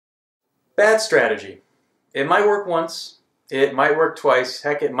Bad strategy. It might work once, it might work twice,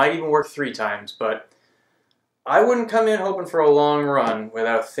 heck, it might even work 3 times, but I wouldn't come in hoping for a long run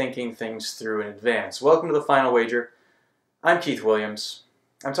without thinking things through in advance. Welcome to the Final Wager. I'm Keith Williams.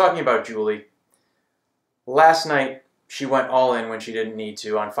 I'm talking about Julie. Last night, she went all in when she didn't need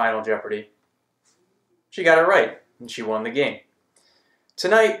to on Final Jeopardy. She got it right, and she won the game.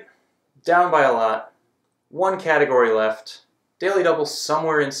 Tonight, down by a lot, 1 category left, daily double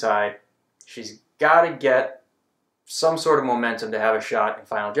somewhere inside. She's got to get some sort of momentum to have a shot in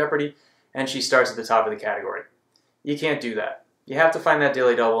Final Jeopardy, and she starts at the top of the category. You can't do that. You have to find that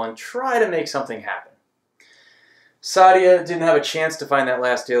daily double and try to make something happen. Saadia didn't have a chance to find that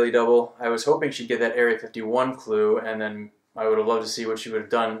last daily double. I was hoping she'd get that Area 51 clue, and then I would have loved to see what she would have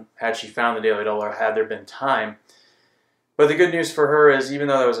done had she found the daily double or had there been time. But the good news for her is, even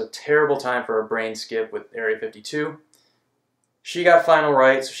though that was a terrible time for a brain skip with Area 52, she got final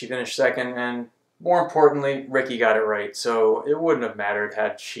right, so she finished second, and more importantly, Ricky got it right, so it wouldn't have mattered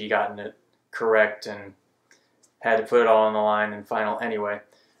had she gotten it correct and had to put it all on the line in final anyway.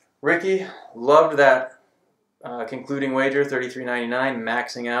 Ricky loved that concluding wager, $33.99,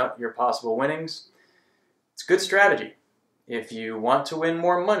 maxing out your possible winnings. It's good strategy. If you want to win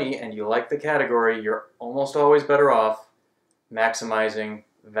more money and you like the category, you're almost always better off maximizing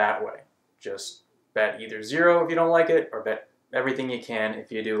that way. Just bet either 0 if you don't like it, or bet everything you can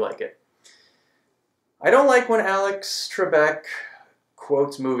if you do like it. I don't like when Alex Trebek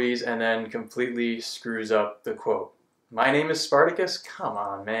quotes movies and then completely screws up the quote. My name is Spartacus? Come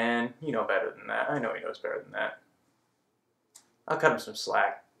on, man. You know better than that. I know he knows better than that. I'll cut him some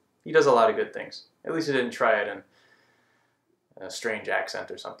slack. He does a lot of good things. At least he didn't try it in a strange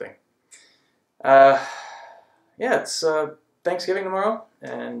accent or something. Yeah, it's Thanksgiving tomorrow,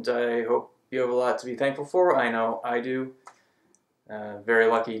 and I hope you have a lot to be thankful for. I know I do. Very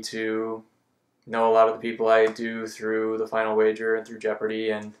lucky to know a lot of the people I do through the Final Wager and through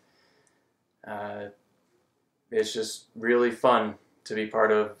Jeopardy, and it's just really fun to be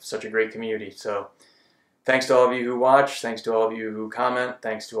part of such a great community. So thanks to all of you who watch, thanks to all of you who comment,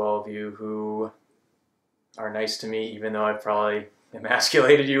 thanks to all of you who are nice to me, even though I've probably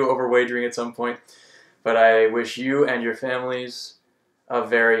emasculated you over wagering at some point. But I wish you and your families a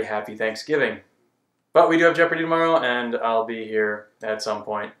very happy Thanksgiving. But we do have Jeopardy tomorrow, and I'll be here at some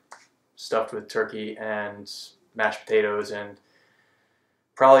point, stuffed with turkey and mashed potatoes and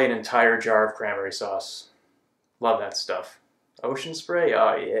probably an entire jar of cranberry sauce. Love that stuff. Ocean spray?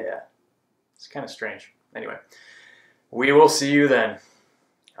 Oh yeah. It's kind of strange. Anyway, we will see you then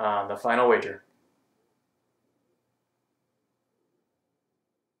on the Final Wager.